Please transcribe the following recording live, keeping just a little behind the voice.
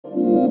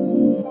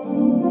Welcome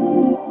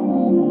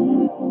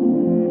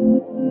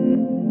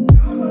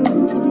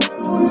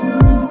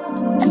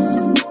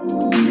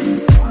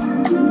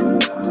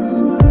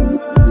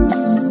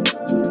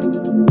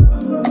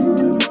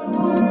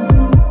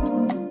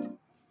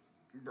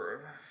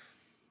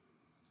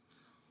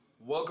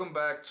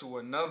back to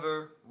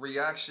another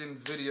reaction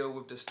video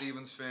with the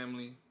Stevens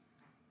family.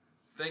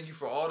 Thank you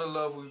for all the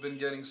love we've been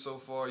getting so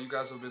far. You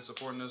guys have been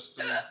supporting us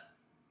through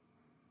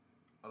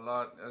a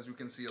lot. As you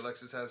can see,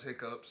 Alexis has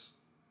hiccups.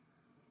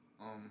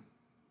 I'm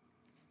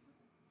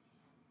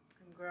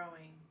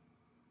growing.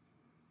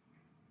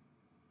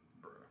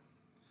 Bruh.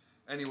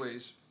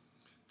 Anyways,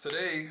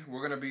 today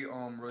we're gonna be Today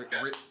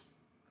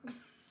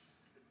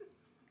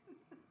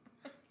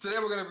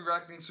we're gonna be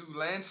reacting to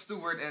Lance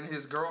Stewart and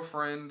his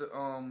girlfriend,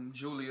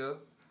 Julia.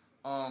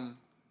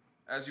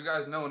 As you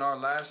guys know, in our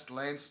last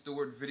Lance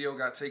Stewart video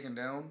got taken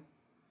down.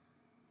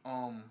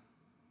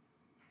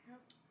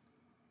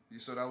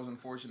 So that was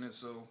unfortunate.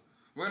 So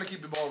we're gonna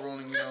keep the ball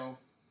rolling, you know.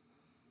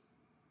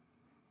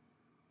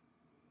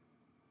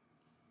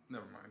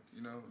 Never mind.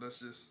 You know, let's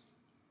just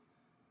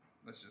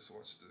watch this.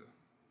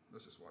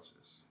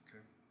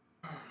 Okay.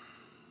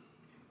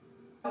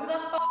 Who the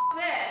f is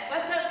this?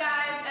 What's up,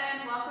 guys,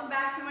 and welcome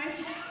back to my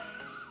channel.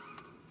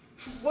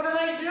 What are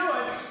they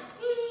doing?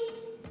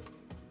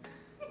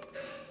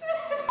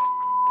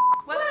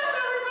 What's up,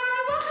 everybody?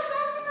 Welcome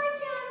back to my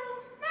channel.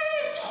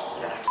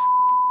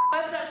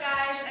 What's up,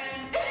 guys,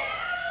 and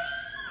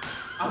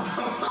I'm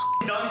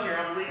done here.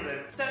 I'm leaving.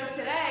 so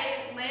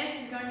today, Lance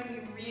is going to be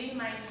reading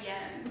my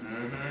DMs.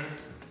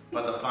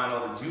 But to find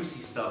all the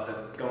juicy stuff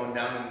that's going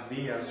down in the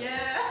DMs.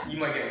 Yeah. You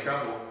might get in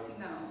trouble.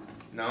 No.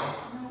 No?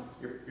 No.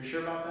 You're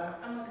sure about that?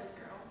 I'm a good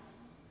girl.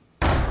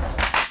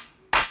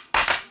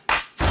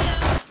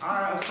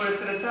 Alright, let's put it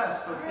to the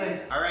test. Let's see.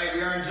 Alright,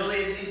 we are on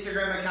Julia's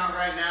Instagram account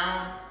right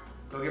now.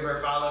 Go give her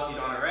a follow if you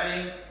don't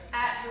already.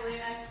 At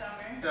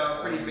Juliaxsummer.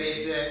 So, pretty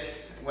basic.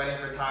 Wedding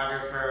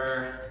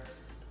photographer.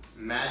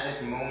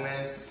 Magic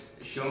moments.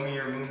 Show me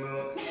your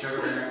moo-moo.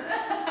 Sugar bear.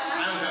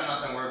 I don't got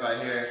nothing worried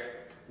about here.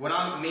 What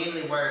I'm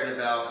mainly worried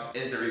about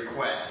is the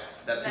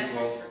requests that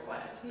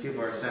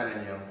people are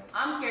sending you.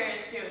 I'm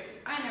curious too, because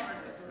I never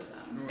go through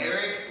them.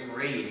 Eric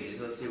Raves,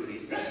 let's see what he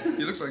said.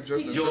 He looks like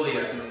Justin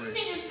Julia. Timberlake.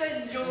 He just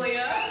said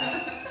Julia.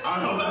 I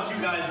don't know about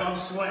you guys, but I'm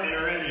sweating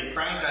already.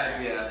 Prank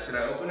idea. Should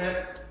I open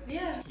it?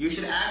 Yeah. You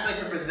should act like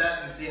you're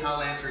possessed and see how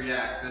Lance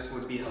reacts. This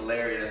would be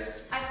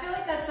hilarious. I feel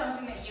like that's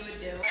something that you would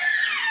do.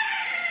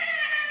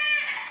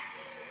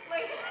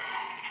 Like.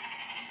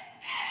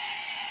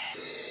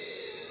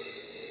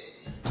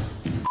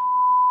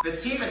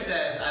 Fatima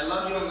says, I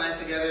love you and Lance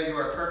together. You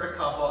are a perfect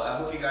couple. I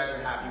hope you guys are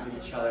happy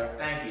with each other.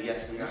 Thank you.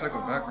 Yes, we are. It's like a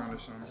background or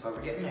something. That's why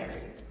we're getting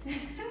married.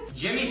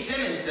 Jimmy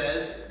Simmons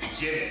says,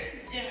 Jimmy.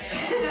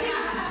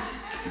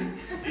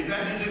 These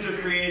messages are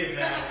creative,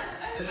 man.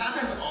 This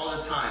happens all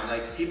the time.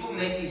 Like, people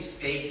make these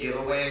fake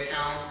giveaway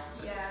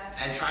accounts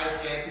and try to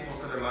scam people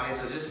for their money.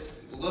 So just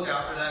look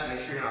out for that.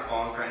 Make sure you're not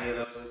falling for any of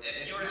those.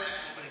 If you were to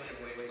actually put a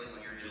giveaway when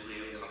you're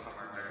Julia, you'll come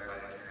from our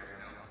verified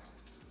Instagram accounts.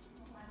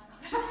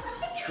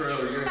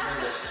 True, you're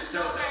true. So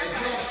if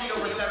you don't see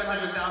over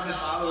 700,000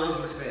 followers,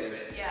 it's fake.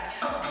 Yeah.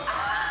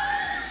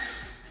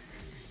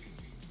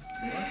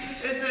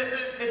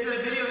 It's a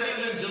video that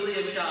me and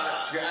Julia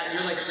shot.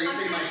 You're like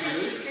creasing my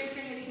shoes.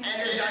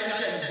 And this guy just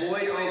said,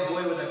 boy, oh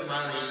boy, with a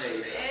smiley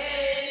face.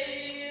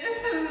 Hey.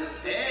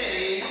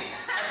 Hey! I think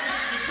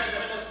it's because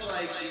it looks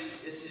like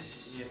it's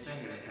just your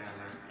finger in the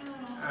camera.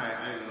 Alright, I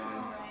know.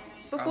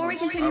 Before we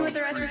continue with the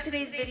rest of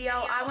today's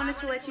video, I wanted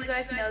to let you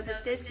guys know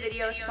that this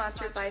video is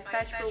sponsored by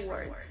Fetch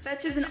Rewards.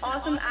 Fetch is an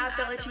awesome app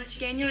that lets you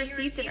scan your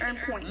receipts and earn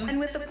points. And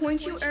with the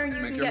points you earn,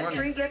 you can get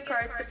free gift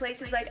cards to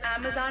places like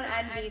Amazon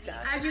and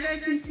Visa. As you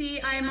guys can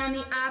see, I am on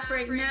the app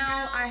right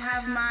now. I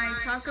have my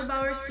Taco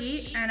Bell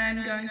receipt and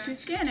I'm going to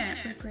scan it.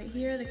 Click right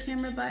here, the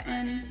camera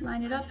button,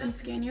 line it up and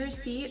scan your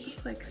receipt.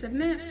 Click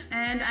submit,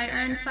 and I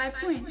earned 5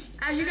 points.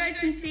 As you guys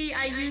can see,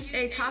 I used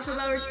a Taco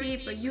Bell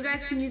receipt, but you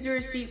guys can use a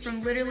receipt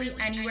from literally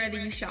anywhere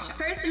that you shop.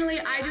 Personally,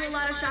 I do a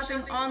lot of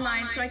shopping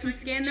online, so I can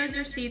scan those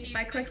receipts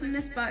by clicking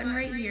this button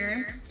right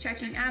here,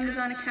 checking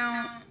Amazon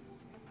account,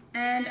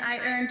 and I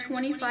earned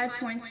 25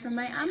 points from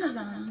my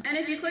Amazon. And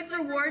if you click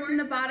rewards in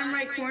the bottom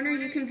right corner,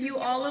 you can view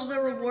all of the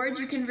rewards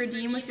you can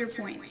redeem with your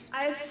points.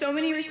 I have so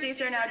many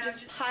receipts right now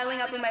just piling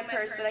up in my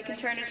purse that I can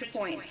turn into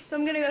points. So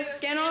I'm gonna go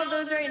scan all of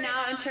those right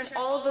now and turn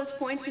all of those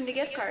points into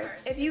gift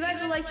cards. If you guys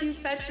would like to use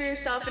Fetch for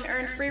yourself and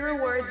earn free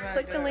rewards,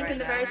 click the link in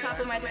the very top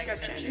of my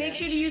description. Make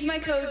sure to use my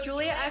code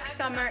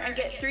Juliaxsummer and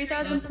get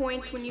 3,000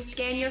 points when you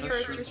scan your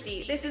first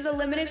receipt. This is a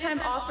limited time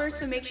offer,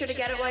 so make sure to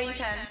get it while you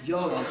can.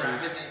 Yo,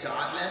 Travis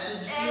Scott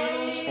messaged you?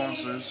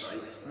 Sponsors.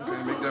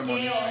 Okay, make that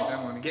money. Make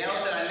that money. Gail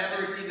said, I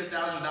never received $1,000.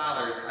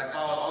 I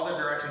followed all the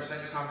directions,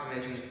 sent you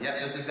confirmation. Yep,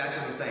 that's exactly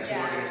what I'm saying.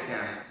 People are getting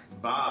scammed.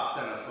 Bob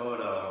sent a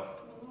photo.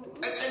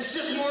 It's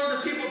just more of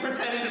the people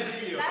pretending to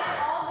be you.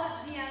 That's all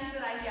the DMs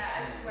that I get,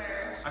 I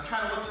swear. I'm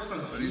trying to look for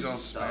some These all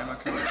juicy spam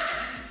stuff. accounts.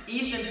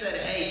 Ethan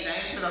said, hey,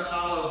 thanks for the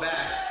follow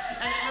back.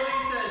 And it really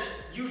says,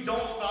 you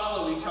don't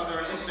follow each other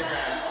on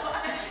Instagram.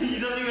 He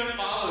doesn't even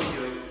follow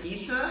you.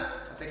 Issa?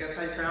 I think that's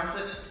how you pronounce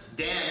it.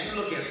 Damn, you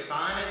looking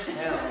fine as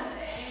hell.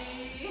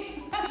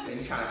 Hey. Are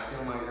you trying to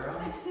steal my girl?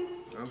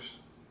 Oh, shit.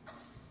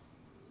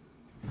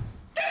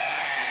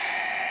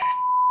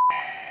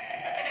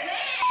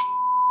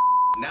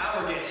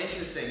 Now we're getting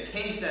interesting.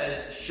 King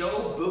says,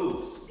 show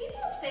boobs.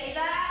 People say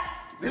that.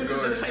 This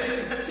is the type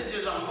of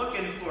messages I'm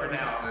looking for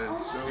now.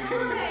 So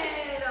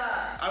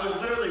I was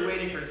literally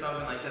waiting for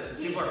something like this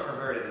because people are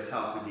perverted as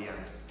hell through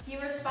DMs. He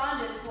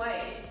responded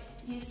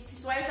twice. He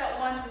swiped out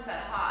once and said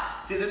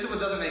hot. See, this is what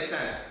doesn't make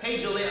sense. Hey,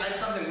 Julia, I have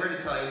something weird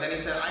to tell you. And then he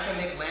said, I can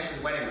make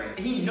Lance's wedding ring.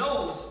 He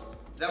knows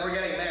that we're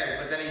getting married,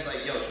 but then he's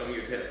like, yo, show me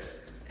your tits.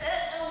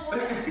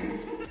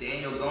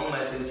 Daniel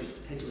Gomez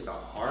hit you with a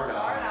hard eye.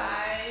 Hard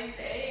eyes,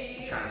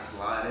 hey. Trying to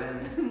slide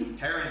in.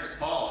 Terrence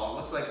Paul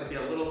looks like to be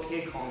a little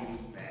kid calling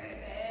you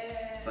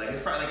bad. It's like,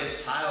 it's probably like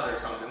his child or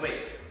something.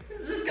 Wait,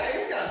 this guy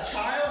has got a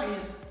child?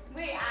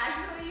 Wait,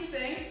 actually, you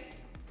think?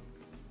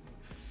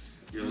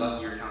 You're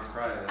lucky your account's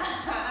private.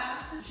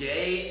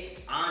 Jay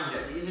Anya,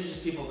 these are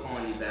just people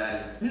calling you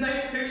bad.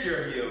 Nice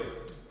picture of you.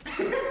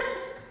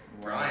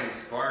 Brian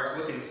Sparks,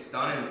 looking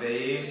stunning,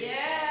 babe.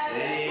 Yeah.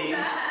 Hey.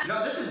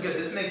 No, this is good.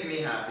 This makes me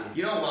happy.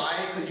 You know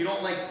why? Because you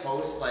don't like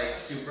post like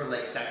super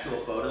like sexual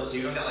photos, so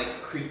you don't got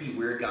like creepy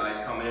weird guys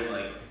coming in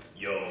like,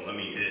 yo, let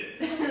me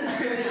hit.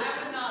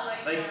 I would not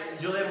like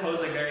Julia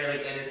posts like very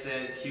like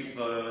innocent, cute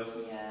photos.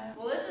 Yeah.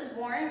 Well, this is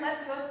boring.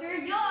 Let's go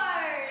through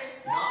yours.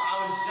 No,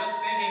 I was just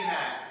thinking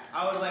that.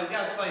 I was like, we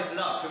gotta spice it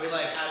up. Should we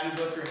like have you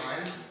go through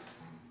mine?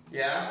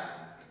 Yeah?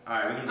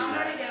 Alright, we can do I'm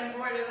that. already getting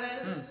bored of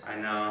this. I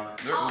know.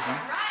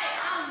 Alright,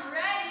 I'm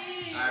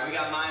ready. Alright, we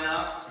got mine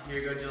up. Here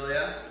you go,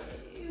 Julia.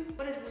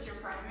 What is this, your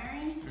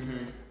primary?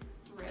 Mm-hmm.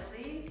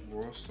 Really?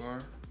 World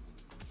Star.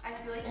 I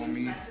feel like On you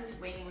me. message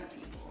way more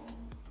people.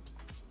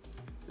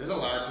 There's a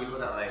lot of people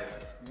that like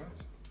What?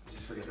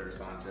 just forget to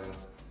respond to.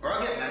 Or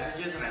I'll get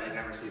messages and I like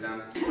never see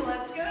them.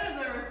 Let's go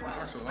to the request.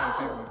 Talks to a lot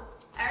of people.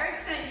 Eric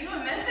sent you a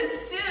message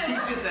too. He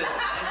just said,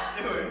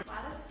 let's do it. A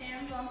lot of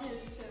scams on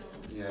his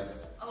too.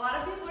 Yes. A lot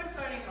of people are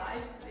starting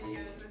live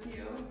videos with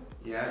you.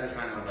 Yeah, they're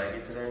trying to invite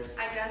me to theirs.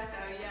 I guess so,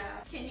 yeah.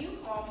 Can you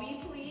call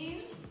me,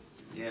 please?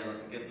 Yeah,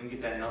 let me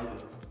get that number.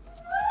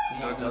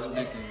 Douglas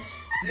Dickens.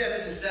 Yeah,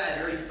 this is sad.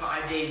 You're already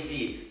 5 days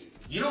deep.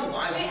 You know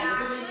why? Wait, we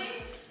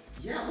actually?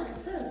 Yeah, look, it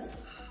says.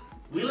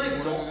 We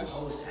like don't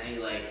post any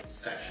like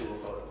sexual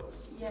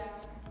photos. Yeah.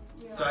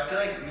 So I feel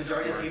like the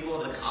majority of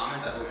people, the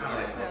comments that we're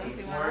kind of like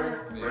looking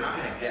for, we're not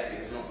gonna get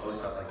because we don't post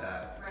stuff like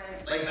that.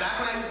 Right. Like back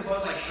when I used to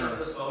post like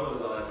shirtless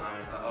photos all the time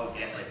and stuff, I would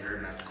get like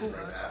weird messages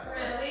like that.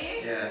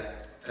 Really? Yeah.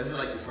 This is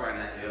like before I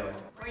met you.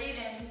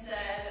 Brayden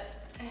said,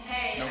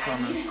 hey, No I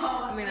comment. need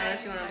help with I mean,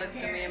 unless you this want to with look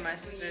my through me and my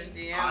parents, sister's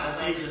please." DM.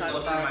 Honestly, just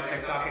look through my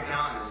TikTok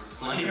account and there's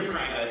plenty of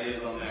prank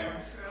ideas on there.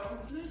 True.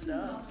 There's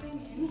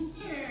nothing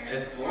in here.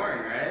 It's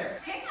boring, right?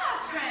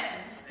 TikTok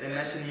trends. They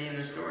mentioned me in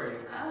their story.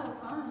 Oh,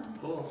 fun.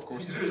 Cool. Of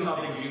course. There's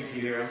nothing juicy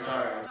here, I'm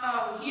sorry.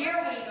 Oh, here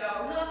we go.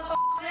 Who the f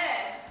is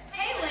this?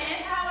 Hey,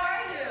 Lance, how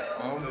are you?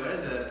 Oh, Who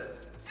is it?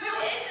 Who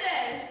is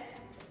this?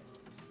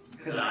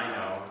 Because I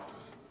know.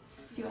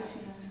 Do you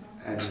actually know this girl?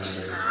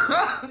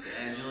 I don't know.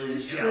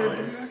 Angela's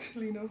jealous.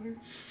 actually know her.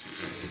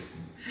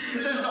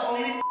 This is the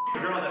only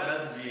girl that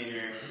messaged me in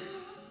here.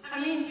 I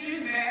mean, she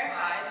was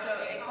verified, so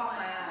it caught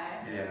my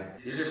eye. Yeah.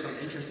 These are some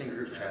interesting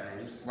group chat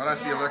names. Why'd I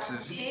see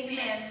Alexis? Big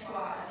Man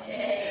Squad.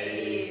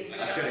 Hey.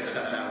 I should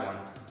accept that one.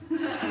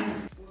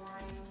 Boring.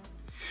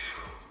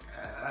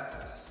 Pass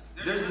that test.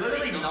 There's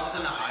literally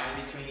nothing to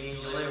hide between me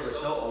and Julia. We're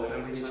so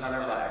open with each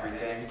other about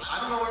everything.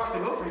 I don't know where else to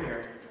go from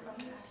here. I'm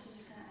actually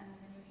just gonna end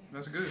the video here.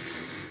 That's good.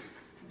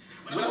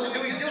 What else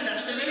do we do?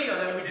 That's the video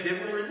that we did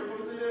what we were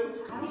supposed to do.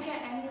 I don't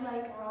get any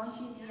like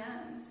raunchy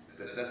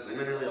DMs. That's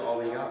literally all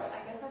we got.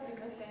 I guess that's a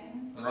good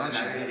thing. I'm not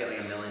Raunchy. gonna get like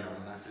a million of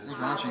them after What's this.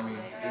 raunchy mean?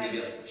 You're gonna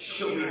be like,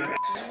 show me your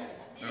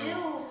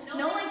Ew.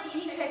 No like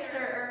feet pics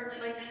or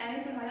like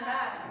anything like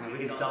that. I mean,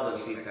 we can sell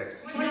those feet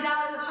pics. $20 a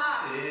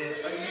pop. You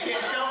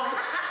can't show them.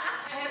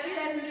 I hope you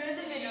guys enjoyed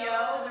the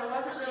video. There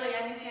wasn't really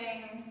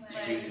anything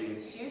like,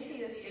 Juicy.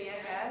 to see,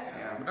 I guess.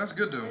 Yeah. But that's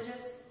good though. We're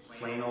just.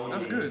 Plain old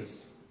That's games.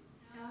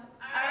 good.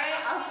 Alright,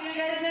 I'll see you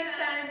guys next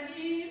time.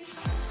 Peace.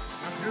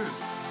 That's good.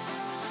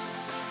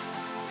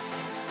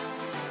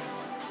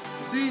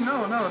 See,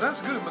 no,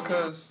 that's good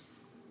because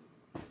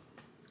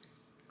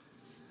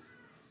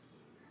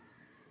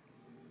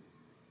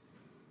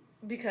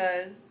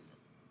Because,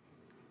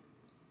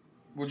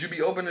 would you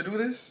be open to do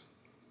this?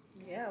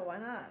 yeah, why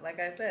not? Like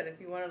I said, if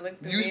you want to look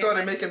through You me started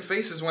and my- making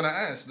faces when I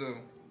asked though.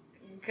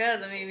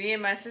 Because, I mean, me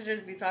and my sisters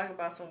be talking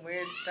about some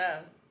weird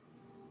stuff.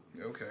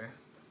 Okay.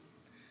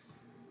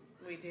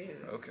 We do.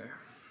 Okay.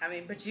 I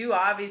mean, but you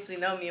obviously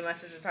know me and my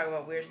sisters talk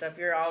about weird stuff.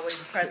 You're always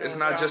present. It's when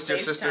not we're just on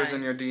your sisters FaceTime.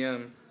 in your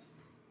DM.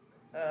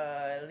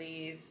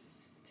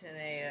 Elise,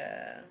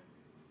 Tanea.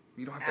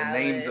 You don't have to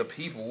name the Alex.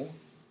 people.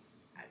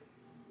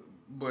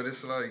 But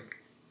it's like,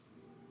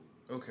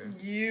 okay,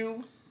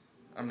 You.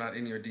 I'm not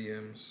in your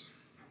DMs.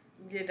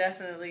 You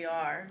definitely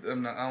are. I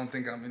don't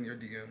think I'm in your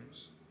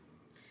DMs.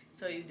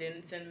 So you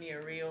didn't send me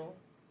a reel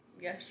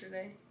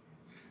yesterday?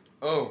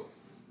 Oh,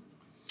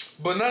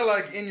 But not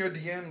like in your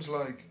DMs,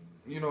 like,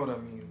 you know what I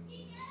mean.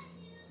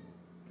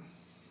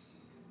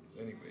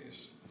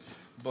 Anyways.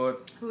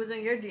 But who's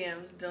in your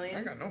DMs, Dillian?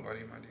 I got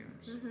nobody in my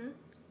DMs. Mm-hmm.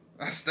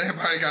 I stand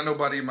by, I ain't got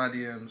nobody in my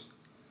DMs.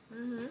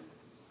 Mm-hmm.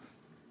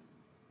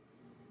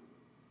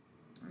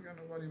 I ain't got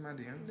nobody in my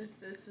DMs.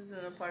 This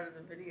isn't a part of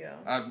the video.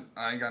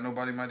 I ain't got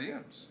nobody in my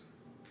DMs.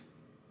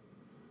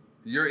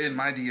 You're in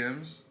my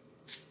DMs.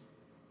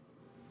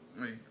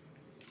 Like,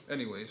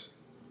 anyways.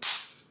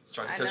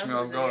 Try to catch me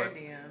off guard.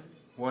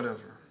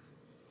 Whatever.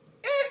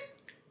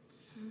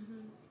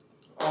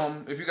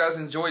 If you guys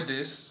enjoyed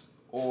this,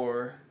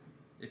 or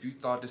if you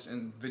thought this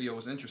video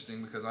was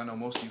interesting, because I know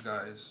most of you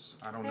guys,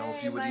 I don't know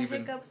if you would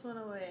even. My hiccups went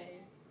away.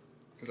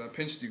 Because I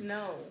pinched you.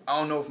 No. I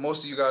don't know if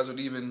most of you guys would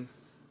even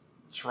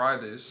try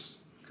this,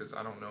 because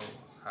I don't know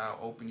how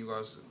open you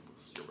guys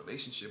with your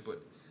relationship,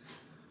 but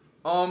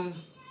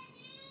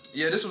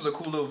yeah, this was a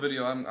cool little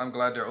video. I'm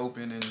glad they're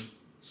open and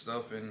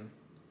stuff, and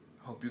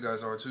hope you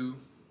guys are too.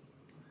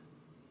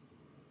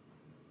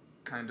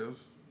 Kind of,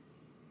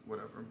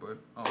 whatever. But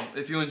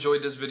if you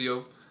enjoyed this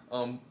video,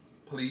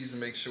 please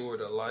make sure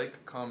to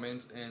like,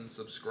 comment, and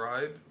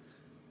subscribe.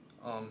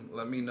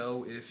 Let me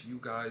know if you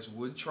guys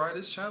would try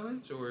this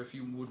challenge, or if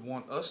you would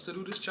want us to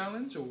do this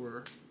challenge,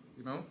 or,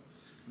 you know,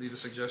 leave a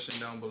suggestion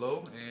down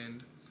below.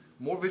 And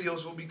more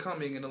videos will be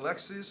coming, and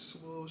Alexis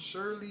will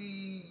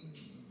surely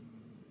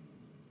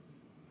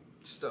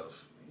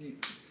stuff.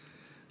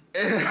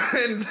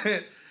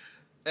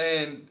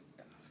 And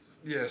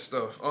yeah,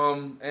 stuff.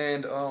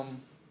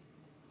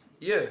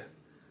 Yeah.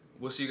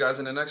 We'll see you guys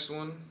in the next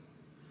one.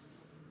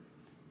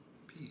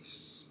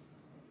 Peace.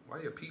 Why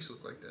your piece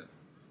look like that?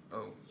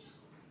 Oh.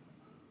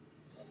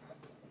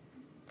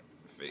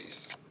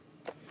 Face.